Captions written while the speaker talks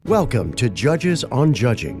Welcome to Judges on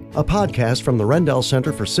Judging, a podcast from the Rendell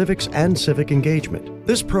Center for Civics and Civic Engagement.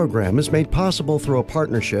 This program is made possible through a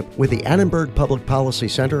partnership with the Annenberg Public Policy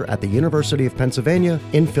Center at the University of Pennsylvania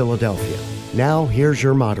in Philadelphia. Now, here's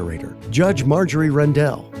your moderator, Judge Marjorie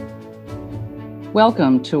Rendell.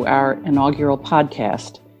 Welcome to our inaugural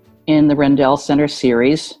podcast in the Rendell Center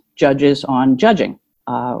series, Judges on Judging.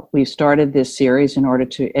 We started this series in order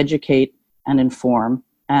to educate and inform,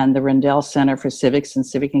 and the Rendell Center for Civics and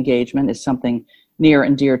Civic Engagement is something near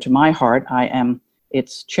and dear to my heart. I am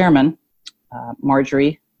its chairman,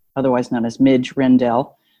 Marjorie, otherwise known as Midge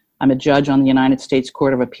Rendell. I'm a judge on the United States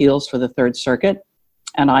Court of Appeals for the Third Circuit,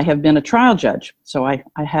 and I have been a trial judge, so I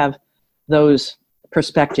have those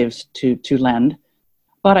perspectives to lend.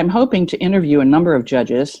 But I'm hoping to interview a number of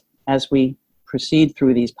judges as we proceed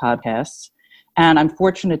through these podcasts, and I'm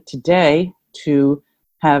fortunate today to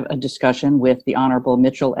have a discussion with the Honorable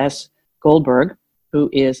Mitchell S. Goldberg, who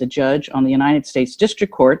is a judge on the United States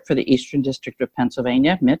District Court for the Eastern District of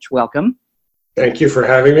Pennsylvania. Mitch, welcome. Thank you for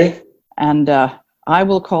having me. And I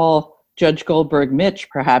will call Judge Goldberg Mitch,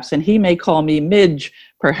 perhaps, and he may call me Midge,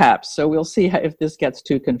 perhaps. So we'll see if this gets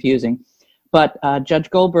too confusing. But Judge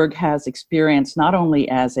Goldberg has experience not only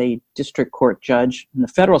as a district court judge in the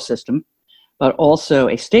federal system, but also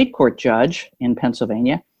a state court judge in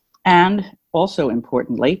Pennsylvania, and also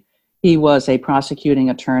importantly, he was a prosecuting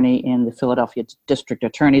attorney in the Philadelphia District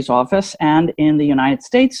Attorney's Office and in the United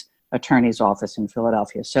States Attorney's Office in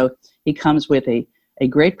Philadelphia. So he comes with a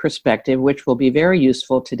great perspective, which will be very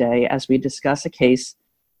useful today as we discuss a case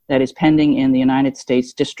that is pending in the United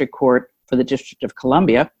States District Court for the District of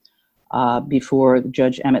Columbia before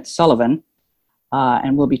Judge Emmett Sullivan.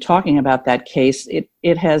 And we'll be talking about that case.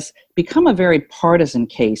 It has become a very partisan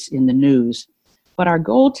case in the news. But our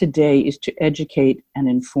goal today is to educate and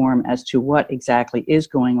inform as to what exactly is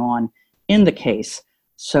going on in the case,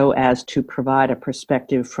 so as to provide a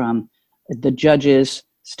perspective from the judge's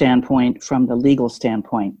standpoint, from the legal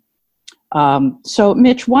standpoint. So,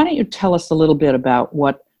 Mitch, why don't you tell us a little bit about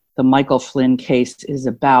what the Michael Flynn case is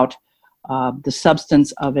about, the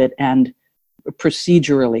substance of it, and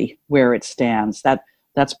procedurally where it stands?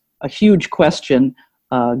 That's a huge question,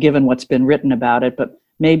 given what's been written about it, but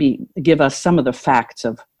maybe give us some of the facts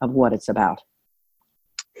of what it's about.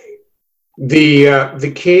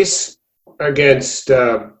 The case against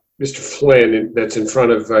Mr. Flynn that's in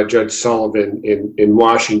front of Judge Sullivan in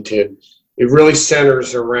Washington, it really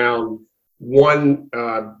centers around one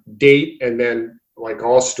date, and then, like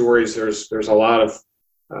all stories, there's a lot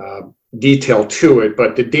of detail to it,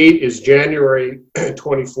 but the date is January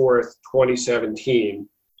 24th, 2017,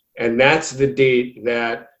 and that's the date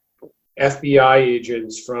that FBI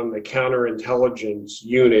agents from the counterintelligence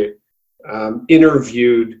unit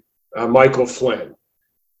interviewed Michael Flynn.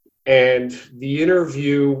 And the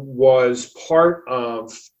interview was part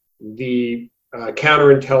of the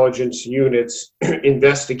counterintelligence unit's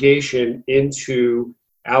investigation into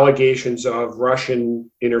allegations of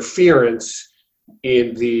Russian interference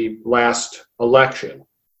in the last election.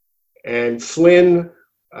 And Flynn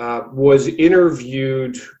was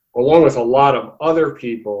interviewed along with a lot of other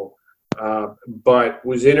people, but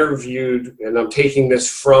was interviewed, and I'm taking this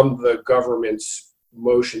from the government's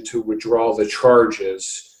motion to withdraw the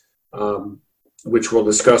charges, which we'll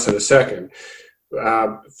discuss in a second.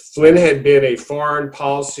 Flynn had been a foreign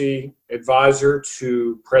policy advisor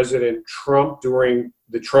to President Trump during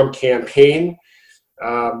the Trump campaign.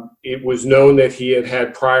 It was known that he had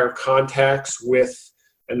had prior contacts with,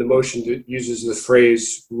 and the motion uses the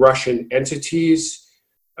phrase, Russian entities,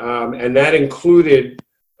 and that included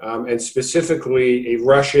and specifically a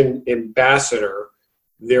Russian ambassador.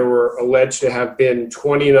 There were alleged to have been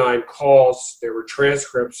 29 calls. There were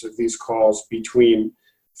transcripts of these calls between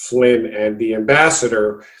Flynn and the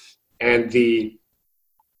ambassador. And the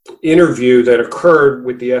interview that occurred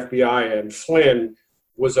with the FBI and Flynn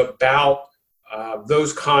was about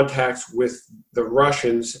those contacts with the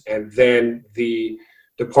Russians, and then the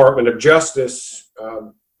Department of Justice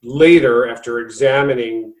later, after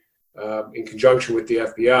examining in conjunction with the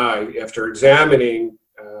FBI, after examining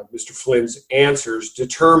Mr. Flynn's answers,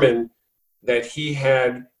 determined that he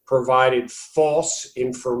had provided false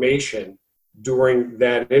information during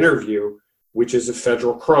that interview, which is a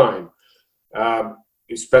federal crime,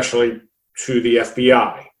 especially to the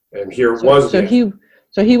FBI. And here it was.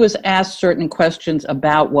 So he was asked certain questions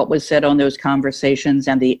about what was said on those conversations,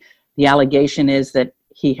 and the allegation is that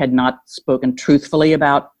he had not spoken truthfully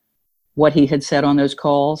about what he had said on those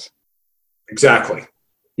calls? Exactly.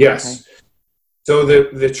 Yes. Okay. So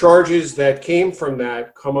the charges that came from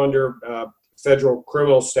that come under federal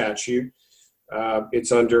criminal statute.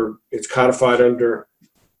 It's codified under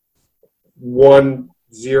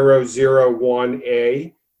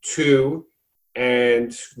 1001A2,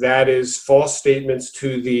 and that is false statements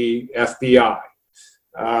to the FBI.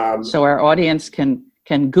 So our audience can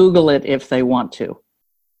Google it if they want to.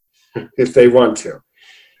 If they want to.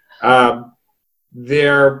 After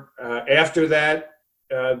that,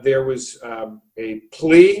 there was a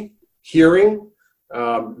plea hearing.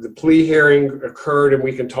 The plea hearing occurred, and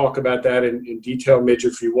we can talk about that in detail, Midge,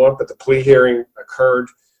 if you want, but the plea hearing occurred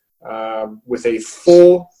with a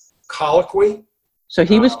full colloquy. So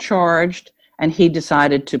he was charged, and he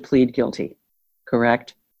decided to plead guilty,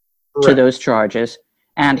 correct? Correct. To those charges.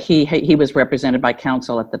 And he was represented by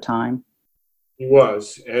counsel at the time? He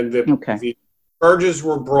was. And the charges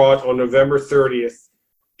were brought on November 30th,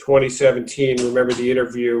 2017. Remember, the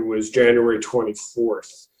interview was January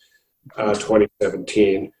 24th,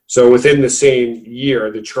 2017. So within the same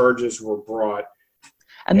year, the charges were brought.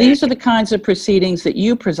 And these are the kinds of proceedings that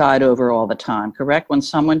you preside over all the time, correct? When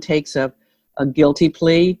someone takes a guilty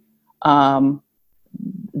plea,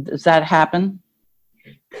 does that happen?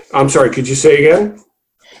 I'm sorry, could you say again?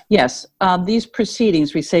 Yes. These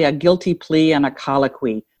proceedings, we say a guilty plea and a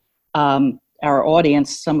colloquy. Our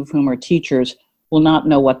audience, some of whom are teachers, will not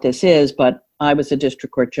know what this is, but I was a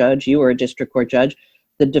district court judge. You were a district court judge.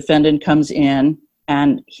 The defendant comes in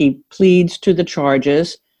and he pleads to the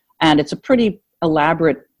charges, and it's a pretty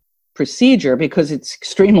elaborate procedure because it's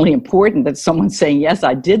extremely important that someone's saying, yes,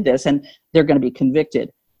 I did this, and they're going to be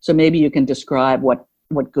convicted. So maybe you can describe what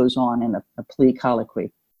goes on in a plea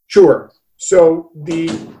colloquy. Sure. So the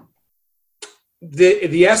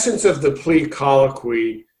essence of the plea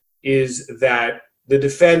colloquy is that the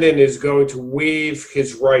defendant is going to waive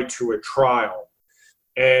his right to a trial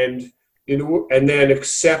and then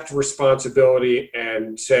accept responsibility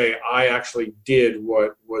and say, I actually did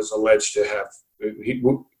what was alleged to have.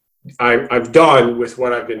 I've done with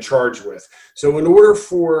what I've been charged with. So in order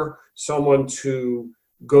for someone to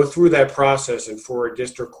go through that process and for a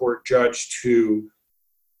district court judge to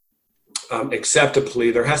accept a plea,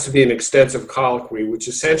 there has to be an extensive colloquy, which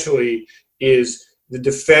essentially is the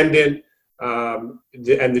defendant and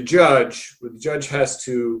the judge. The judge has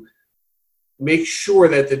to make sure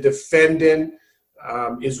that the defendant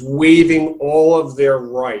is waiving all of their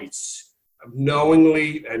rights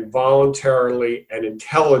knowingly and voluntarily and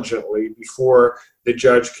intelligently before the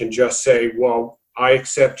judge can just say, well, I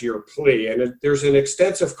accept your plea. And there's an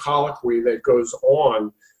extensive colloquy that goes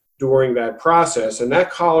on during that process. And that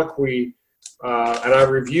colloquy, and I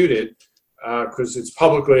reviewed it because it's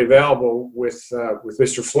publicly available with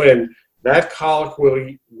Mr. Flynn. That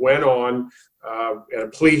colloquy went on at a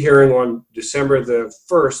plea hearing on December the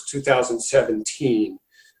 1st, 2017.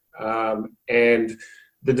 And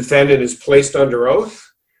the defendant is placed under oath.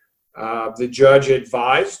 The judge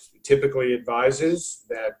typically advises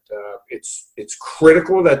that it's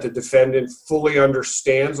critical that the defendant fully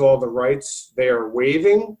understands all the rights they are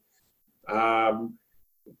waiving.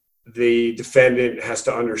 The defendant has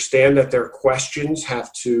to understand that their questions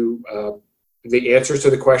the answers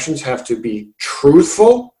to the questions have to be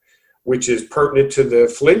truthful, which is pertinent to the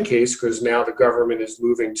Flynn case because now the government is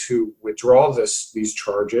moving to withdraw these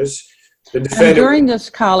charges. And during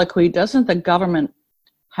this colloquy, doesn't the government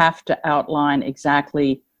have to outline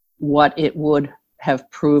exactly what it would have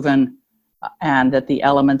proven and that the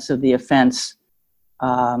elements of the offense,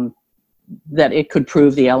 that it could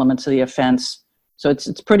prove the elements of the offense? So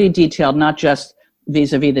it's pretty detailed, not just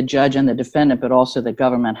vis-a-vis the judge and the defendant, but also the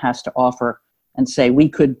government has to offer and say, we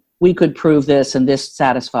could prove this and this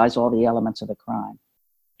satisfies all the elements of the crime.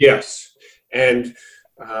 Yes. And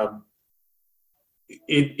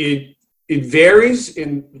it varies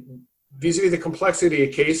in vis-a-vis the complexity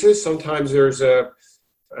of cases. Sometimes there's a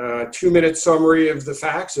 2-minute summary of the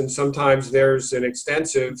facts, and sometimes there's an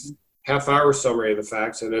extensive half-hour summary of the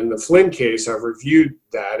facts. And in the Flynn case, I've reviewed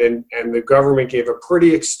that, and the government gave a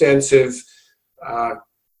pretty extensive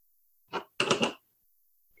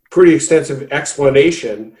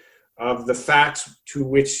explanation of the facts to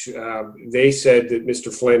which they said that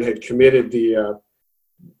Mr. Flynn had committed the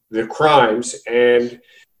crimes, and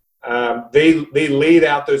they laid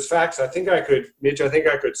out those facts. Mitch, I think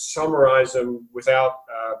I could summarize them without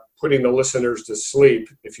putting the listeners to sleep,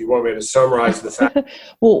 if you want me to summarize the facts.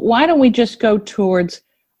 Well, why don't we just go towards,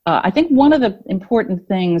 I think one of the important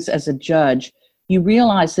things as a judge, you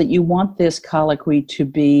realize that you want this colloquy to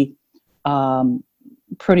be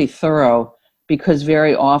pretty thorough, because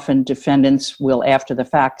very often defendants will, after the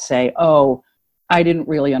fact, say, oh, I didn't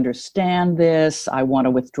really understand this. I want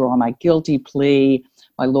to withdraw my guilty plea.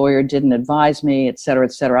 My lawyer didn't advise me, et cetera,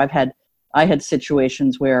 et cetera. I had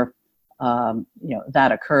situations where,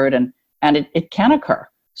 that occurred, and it can occur.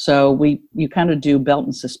 So you kind of do belt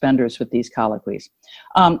and suspenders with these colloquies.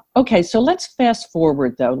 Okay, so let's fast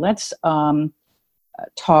forward, though. Let's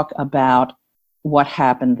talk about what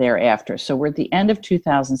happened thereafter. So we're at the end of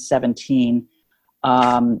 2017.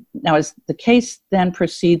 Now, as the case then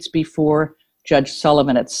proceeds before Judge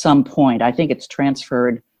Sullivan at some point, I think it's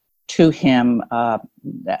transferred to him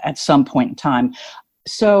at some point in time.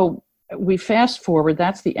 So we fast forward,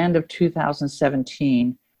 that's the end of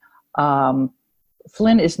 2017.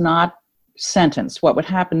 Flynn is not sentenced. What would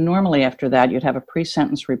happen normally after that, you'd have a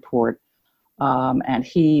pre-sentence report, and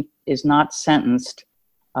he is not sentenced,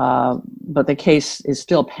 but the case is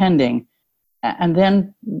still pending. And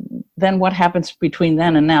then what happens between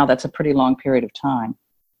then and now? That's a pretty long period of time.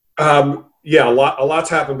 Yeah, a lot's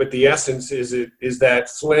happened, but the essence is that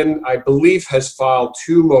Flynn, I believe, has filed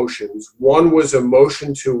two motions. One was a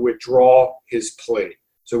motion to withdraw his plea.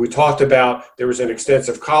 So we talked about there was an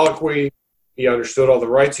extensive colloquy. He understood all the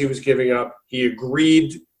rights he was giving up. He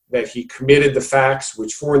agreed that he committed the facts,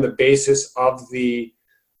 which formed the basis of the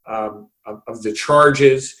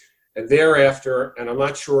charges. And thereafter, and I'm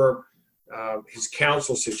not sure his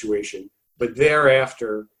counsel situation, but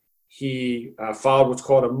thereafter, he filed what's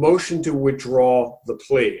called a motion to withdraw the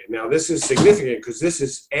plea. Now, this is significant because this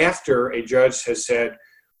is after a judge has said,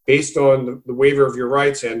 based on the waiver of your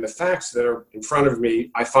rights and the facts that are in front of me,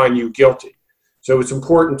 I find you guilty. So it's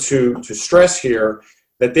important to stress here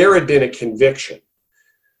that there had been a conviction.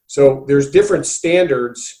 So there's different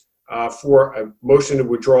standards for a motion to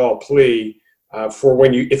withdraw a plea for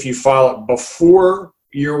if you file it before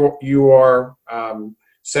you are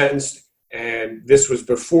sentenced, and this was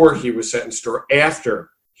before he was sentenced or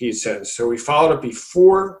after he's sentenced. So we filed it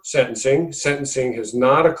before sentencing. Sentencing has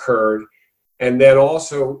not occurred. And then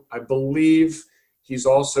also, I believe he's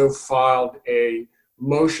also filed a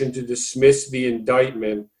motion to dismiss the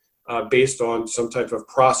indictment based on some type of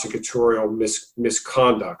prosecutorial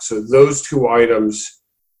misconduct. So those two items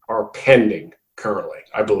are pending currently,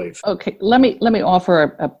 I believe. Okay, let me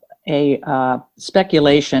offer a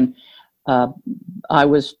speculation. I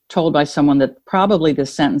was told by someone that probably the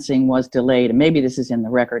sentencing was delayed, and maybe this is in the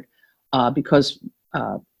record, because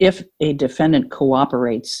if a defendant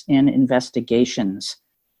cooperates in investigations,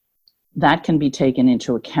 that can be taken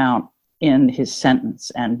into account in his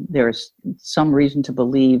sentence. And there's some reason to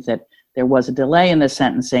believe that there was a delay in the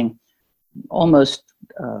sentencing, almost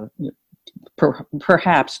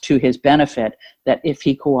perhaps to his benefit, that if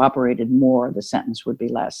he cooperated more, the sentence would be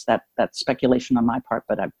less. That's speculation on my part,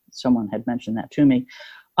 but someone had mentioned that to me.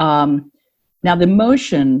 Now, the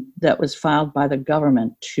motion that was filed by the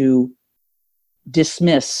government to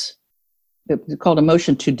dismiss, it's called a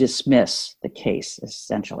motion to dismiss the case,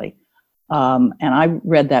 essentially. And I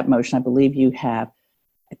read that motion. I believe you have.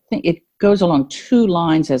 I think it goes along two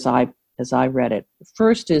lines as I read it.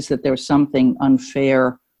 First is that there was something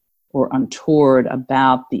unfair or untoward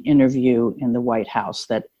about the interview in the White House,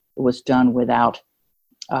 that it was done without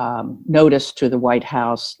notice to the White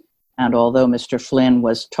House. And although Mr. Flynn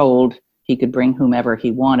was told he could bring whomever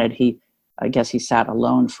he wanted, I guess he sat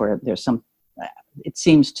alone for it. It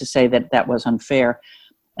seems to say that was unfair.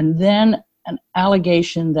 And then an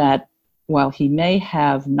allegation that while he may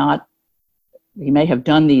have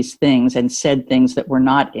done these things and said things that were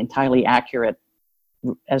not entirely accurate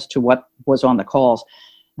as to what was on the calls,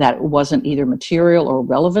 that it wasn't either material or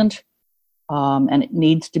relevant, and it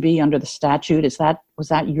needs to be under the statute. Was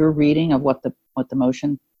that your reading of what the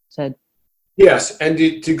motion said? Yes, and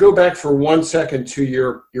to go back for 1 second to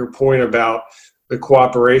your point about the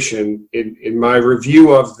cooperation, in my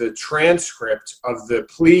review of the transcript of the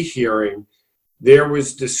plea hearing, there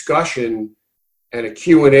was discussion and a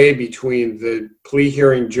Q&A between the plea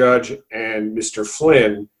hearing judge and Mr.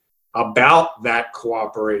 Flynn about that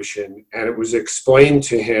cooperation, and it was explained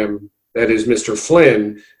to him, that is Mr.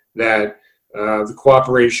 Flynn, that the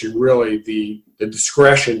cooperation, really the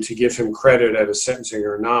discretion to give him credit at a sentencing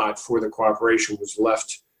or not for the cooperation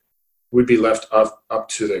would be left up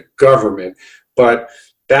to the government. But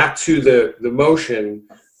back to the motion,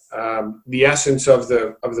 the essence of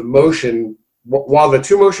the motion, while the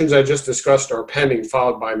two motions I just discussed are pending,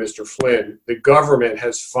 filed by Mr. Flynn, the government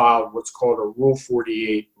has filed what's called a Rule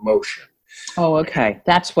 48 motion. Oh, okay.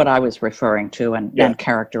 That's what I was referring to and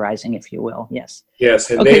characterizing, if you will. Yes.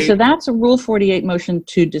 Yes. Okay, so that's a Rule 48 motion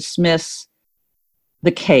to dismiss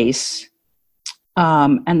the case,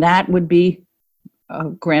 and that would be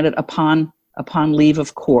granted upon leave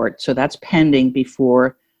of court. So that's pending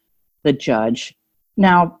before the judge.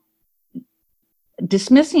 Now,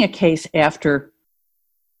 dismissing a case after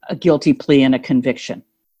a guilty plea and a conviction.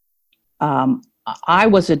 I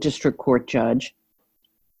was a district court judge,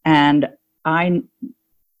 and I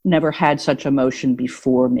never had such a motion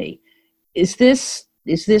before me. Is this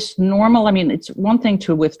normal? I mean, it's one thing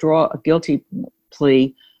to withdraw a guilty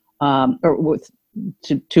plea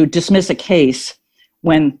to dismiss a case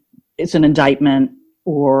when it's an indictment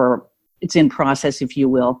or it's in process, if you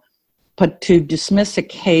will, but to dismiss a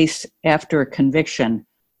case after a conviction,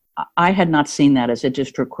 I had not seen that as a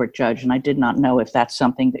district court judge, and I did not know if that's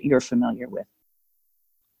something that you're familiar with.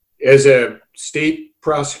 As a state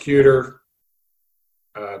prosecutor,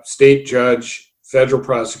 state judge, federal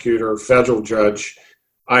prosecutor, federal judge,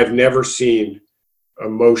 I've never seen a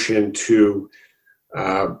motion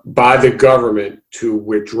by the government to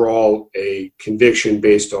withdraw a conviction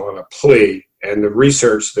based on a plea. And the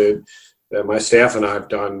research that my staff and I have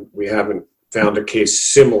done, we haven't found a case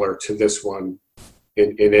similar to this one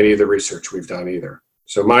in any of the research we've done either.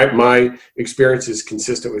 So my experience is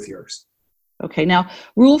consistent with yours. Okay, now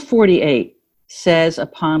Rule 48 says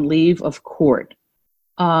upon leave of court.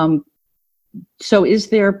 So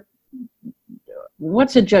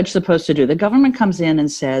what's a judge supposed to do? The government comes in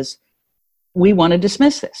and says, we want to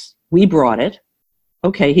dismiss this. We brought it.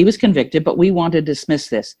 Okay, he was convicted, but we want to dismiss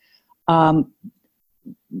this. You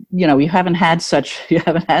haven't had such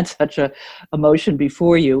a motion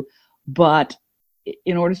before you, but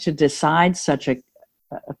in order to decide such a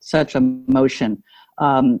motion,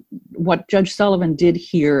 what Judge Sullivan did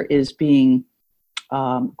here is being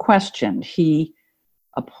questioned. He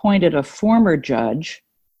appointed a former judge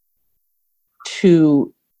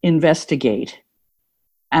to investigate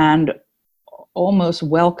and almost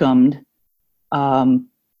welcomed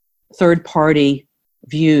third-party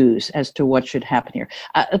views as to what should happen here.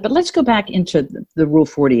 But let's go back into the Rule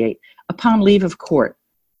 48. Upon leave of court,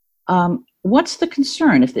 what's the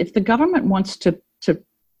concern? If the government wants to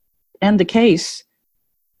end the case,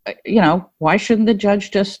 why shouldn't the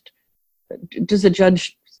judge does the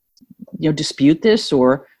judge dispute this,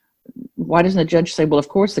 or why doesn't the judge say, well, of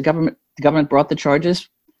course the government brought the charges,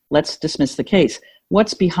 let's dismiss the case?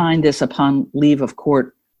 What's behind this upon leave of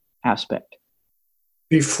court aspect?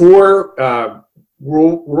 Before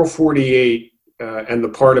Rule 48 and the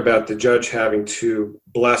part about the judge having to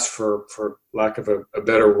bless, for lack of a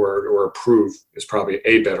better word, or approve is probably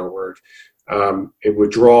a better word, a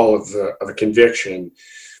withdrawal of a conviction.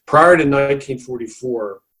 Prior to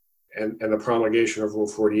 1944 and the promulgation of Rule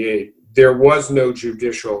 48, there was no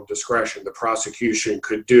judicial discretion. The prosecution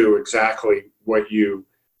could do exactly what you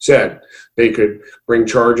said. They could bring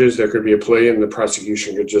charges, there could be a plea, and the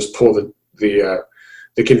prosecution could just pull the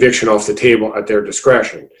conviction off the table at their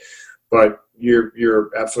discretion. But you're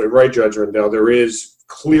absolutely right, Judge Rendell. There is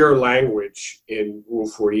clear language in Rule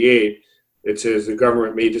 48 that says the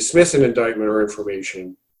government may dismiss an indictment or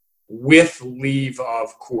information with leave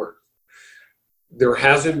of court. There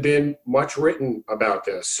hasn't been much written about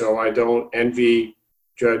this, so I don't envy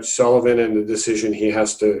Judge Sullivan and the decision he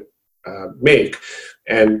has to make.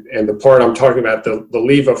 And the part I'm talking about, the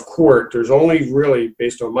leave of court, there's only really,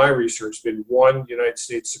 based on my research, been one United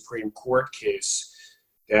States Supreme Court case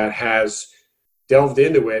that has delved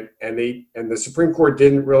into it, and the Supreme Court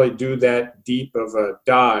didn't really do that deep of a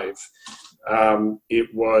dive.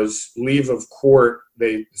 It was leave of court.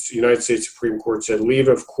 The United States Supreme Court said leave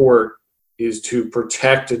of court is to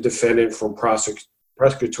protect a defendant from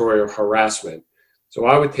prosecutorial harassment. So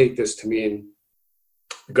I would take this to mean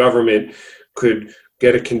the government could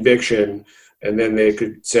get a conviction, and then they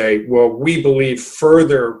could say, well, we believe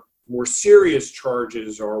further more serious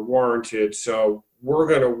charges are warranted, so we're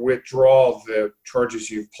going to withdraw the charges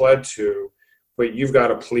you've pled to, but you've got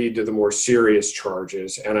to plead to the more serious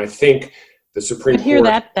charges. And I think the Supreme Court... But here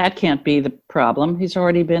that can't be the problem. He's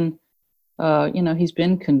already been, he's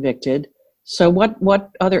been convicted. So what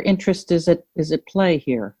other interest is at play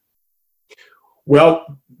here?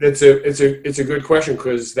 Well, it's a good question,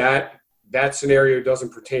 because that scenario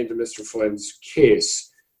doesn't pertain to Mr. Flynn's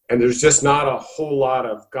case, and there's just not a whole lot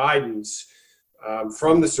of guidance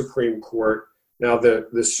from the Supreme Court. Now,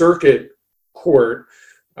 the circuit court,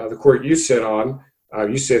 the court you sit on,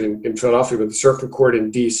 you sit in Philadelphia, but the circuit court in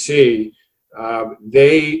D.C.,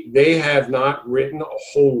 they have not written a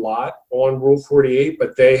whole lot on Rule 48,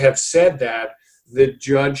 but they have said that the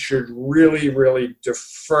judge should really, really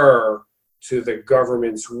defer to the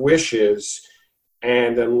government's wishes,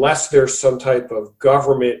 and unless there's some type of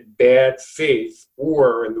government bad faith,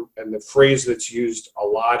 and the phrase that's used a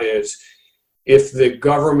lot is, if the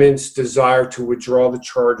government's desire to withdraw the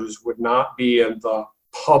charges would not be in the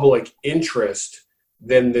public interest,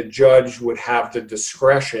 then the judge would have the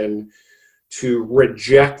discretion to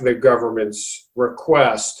reject the government's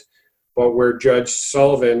request. But where Judge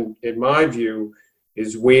Sullivan, in my view,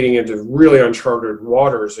 is wading into really uncharted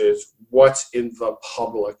waters is, what's in the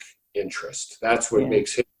public interest. That's what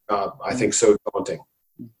makes his job, I think, so daunting.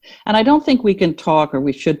 And I don't think we can talk, or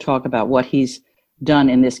we should talk, about what he's done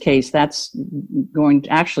in this case. That's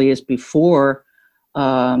actually is before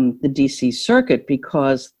the DC Circuit,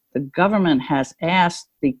 because the government has asked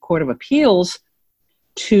the Court of Appeals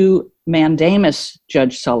to mandamus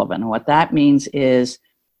Judge Sullivan. What that means is,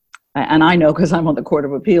 and I know because I'm on the Court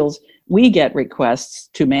of Appeals, we get requests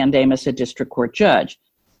to mandamus a district court judge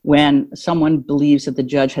when someone believes that the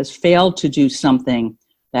judge has failed to do something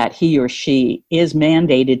that he or she is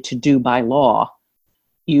mandated to do by law.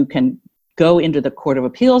 You can go into the Court of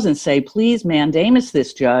Appeals and say, please mandamus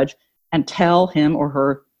this judge and tell him or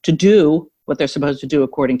her to do what they're supposed to do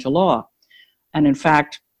according to law. And in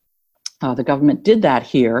fact, the government did that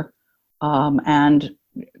here. And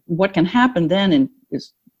what can happen then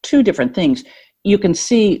is two different things. You can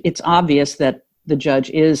see it's obvious that the judge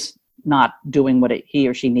is not doing what he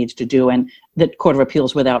or she needs to do, and the Court of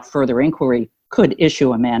Appeals, without further inquiry, could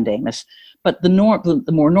issue a mandamus. But the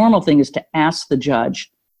more normal thing is to ask the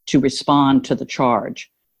judge to respond to the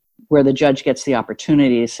charge, where the judge gets the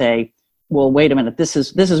opportunity to say, well, wait a minute, this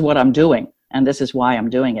is what I'm doing, and this is why I'm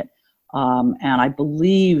doing it. And I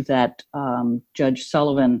believe that Judge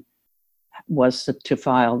Sullivan was to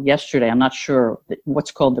file yesterday. I'm not sure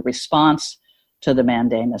what's called the response to the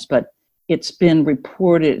mandamus, but it's been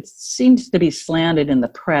reported, it seems to be slanted in the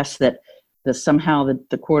press that somehow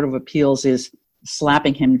the Court of Appeals is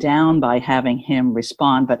slapping him down by having him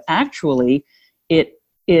respond. But actually, it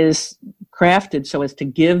is crafted so as to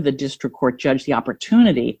give the district court judge the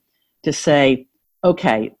opportunity to say,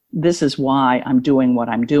 okay, this is why I'm doing what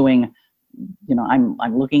I'm doing. You know,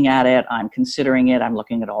 I'm looking at it, I'm considering it, I'm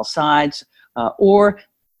looking at all sides. Or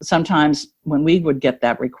sometimes when we would get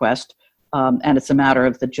that request, and it's a matter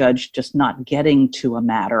of the judge just not getting to a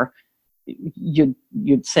matter,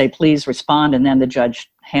 you'd say, please respond, and then the judge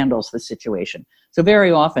handles the situation. So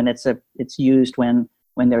very often it's used when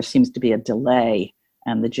there seems to be a delay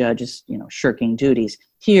and the judge is, shirking duties.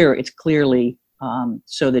 Here it's clearly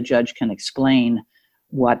so the judge can explain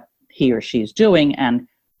what he or she is doing, and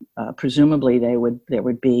presumably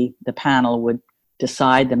the panel would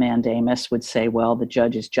decide the mandamus, would say, well, the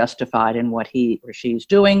judge is justified in what he or she is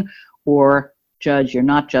doing, or judge, you're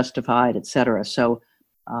not justified, etc. So,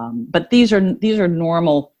 but these are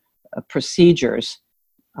normal procedures.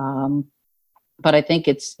 But I think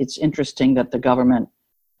it's interesting that the government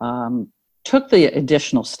took the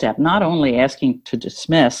additional step, not only asking to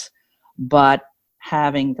dismiss, but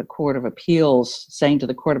having the Court of Appeals saying to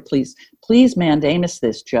the Court of please mandamus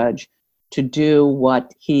this judge to do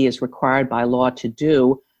what he is required by law to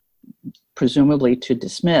do, presumably to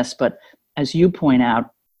dismiss. But as you point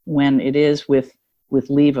out, when it is with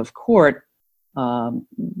leave of court,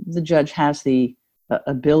 the judge has the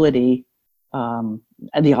ability and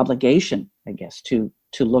the obligation, I guess, to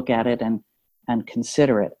look at it and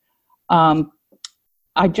consider it.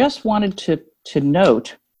 I just wanted to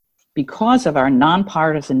note, because of our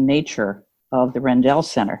nonpartisan nature of the Rendell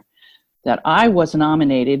Center, that I was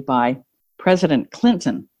nominated by President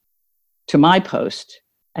Clinton to my post,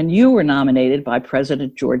 and you were nominated by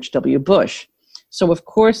President George W. Bush. So, of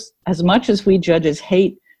course, as much as we judges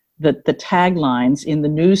hate the taglines in the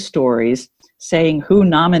news stories saying who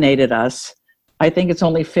nominated us, I think it's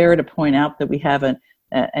only fair to point out that we have an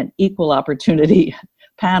equal opportunity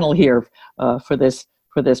panel here for this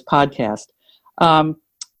podcast.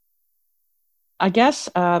 I guess,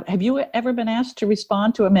 have you ever been asked to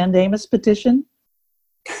respond to a mandamus petition?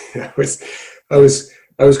 I was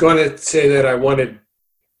going to say that I wanted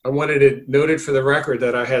it noted for the record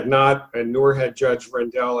that I had not, and nor had Judge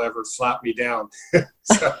Rendell ever slapped me down.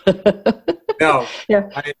 So, no. Yeah,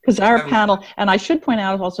 because our panel, and I should point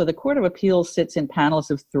out also, the Court of Appeals sits in panels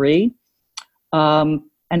of 3. And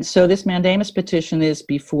so this mandamus petition is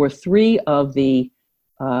before 3 of the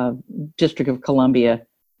District of Columbia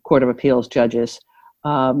Court of Appeals judges.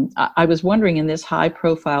 I was wondering, in this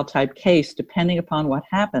high-profile type case, depending upon what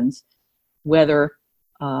happens, whether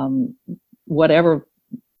whatever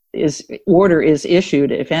order is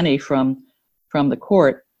issued, if any, from the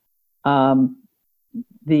court,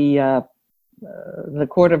 the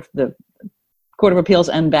Court of Appeals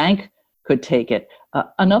en banc could take it.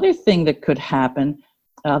 Another thing that could happen,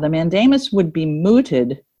 the mandamus would be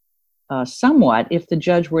mooted somewhat if the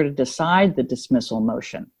judge were to decide the dismissal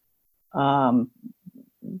motion.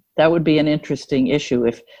 That would be an interesting issue,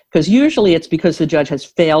 because usually it's because the judge has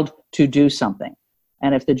failed to do something,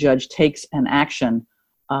 and if the judge takes an action,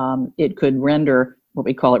 it could render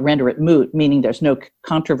it moot, meaning there's no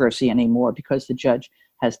controversy anymore because the judge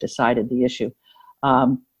has decided the issue.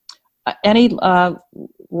 Any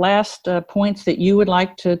last points that you would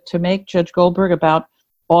like to make, Judge Goldberg, about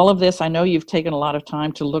all of this? I know you've taken a lot of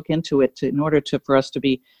time to look into it in order for us to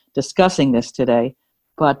be discussing this today,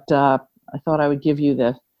 but I thought I would give you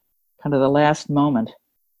the last moment.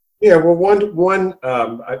 Yeah, well,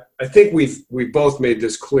 I think we've both made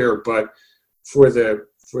this clear, but for the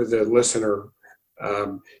listener,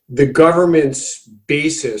 the government's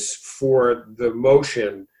basis for the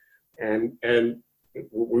motion, and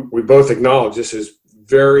we both acknowledge this is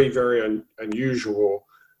very, very unusual,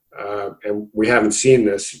 and we haven't seen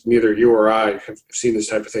this. Neither you or I have seen this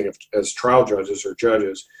type of thing as trial judges or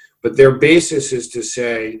judges. But their basis is to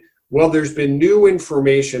say, well, there's been new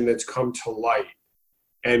information that's come to light.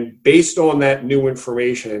 And based on that new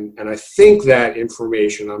information, and I think that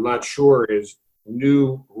information, I'm not sure, is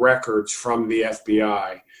new records from the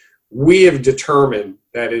FBI, we have determined,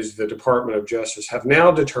 that is the Department of Justice, have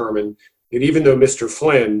now determined that even though Mr.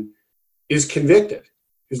 Flynn is convicted,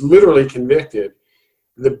 is literally convicted,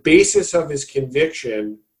 the basis of his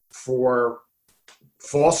conviction for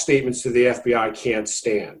false statements to the FBI can't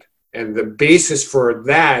stand. And the basis for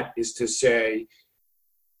that is to say,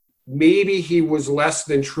 maybe he was less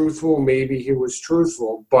than truthful, maybe he was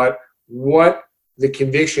truthful, but what the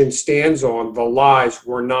conviction stands on, the lies,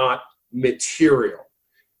 were not material.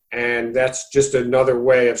 And that's just another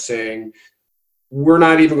way of saying we're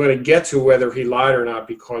not even going to get to whether he lied or not,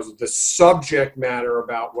 because the subject matter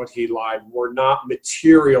about what he lied were not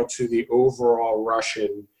material to the overall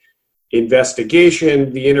Russian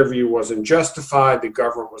investigation. The interview wasn't justified. The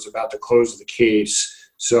government was about to close the case.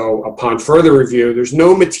 So upon further review, there's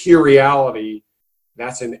no materiality.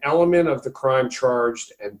 That's an element of the crime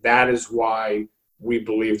charged, and that is why we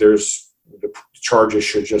believe the charges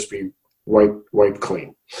should just be wiped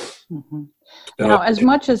clean. Mm-hmm. Now, as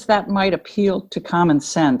much as that might appeal to common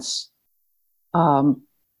sense,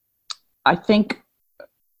 I think,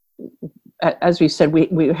 as we said,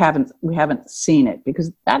 we haven't seen it,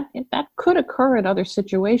 because that could occur in other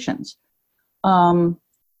situations.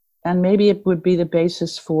 And maybe it would be the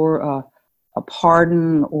basis for a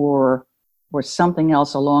pardon or something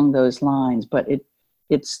else along those lines. But it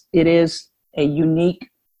is a unique,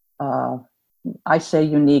 I say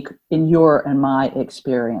unique in your and my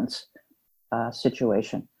experience,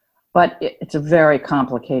 situation. But it's a very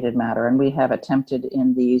complicated matter, and we have attempted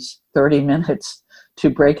in these 30 minutes to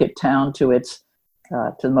break it down to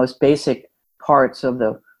to the most basic parts of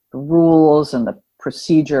the rules and the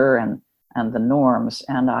procedure and the norms.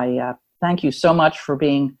 And I thank you so much for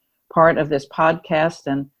being part of this podcast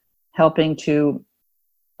and helping to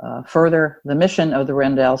further the mission of the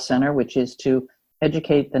Rendell Center, which is to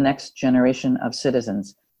educate the next generation of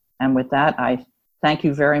citizens. And with that, I thank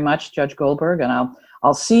you very much, Judge Goldberg, and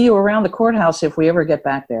I'll see you around the courthouse if we ever get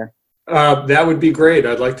back there. That would be great.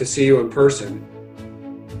 I'd like to see you in person.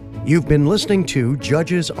 You've been listening to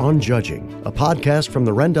Judges on Judging, a podcast from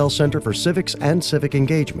the Rendell Center for Civics and Civic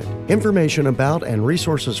Engagement. Information about and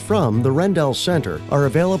resources from the Rendell Center are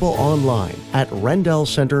available online at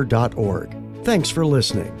rendellcenter.org. Thanks for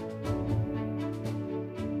listening.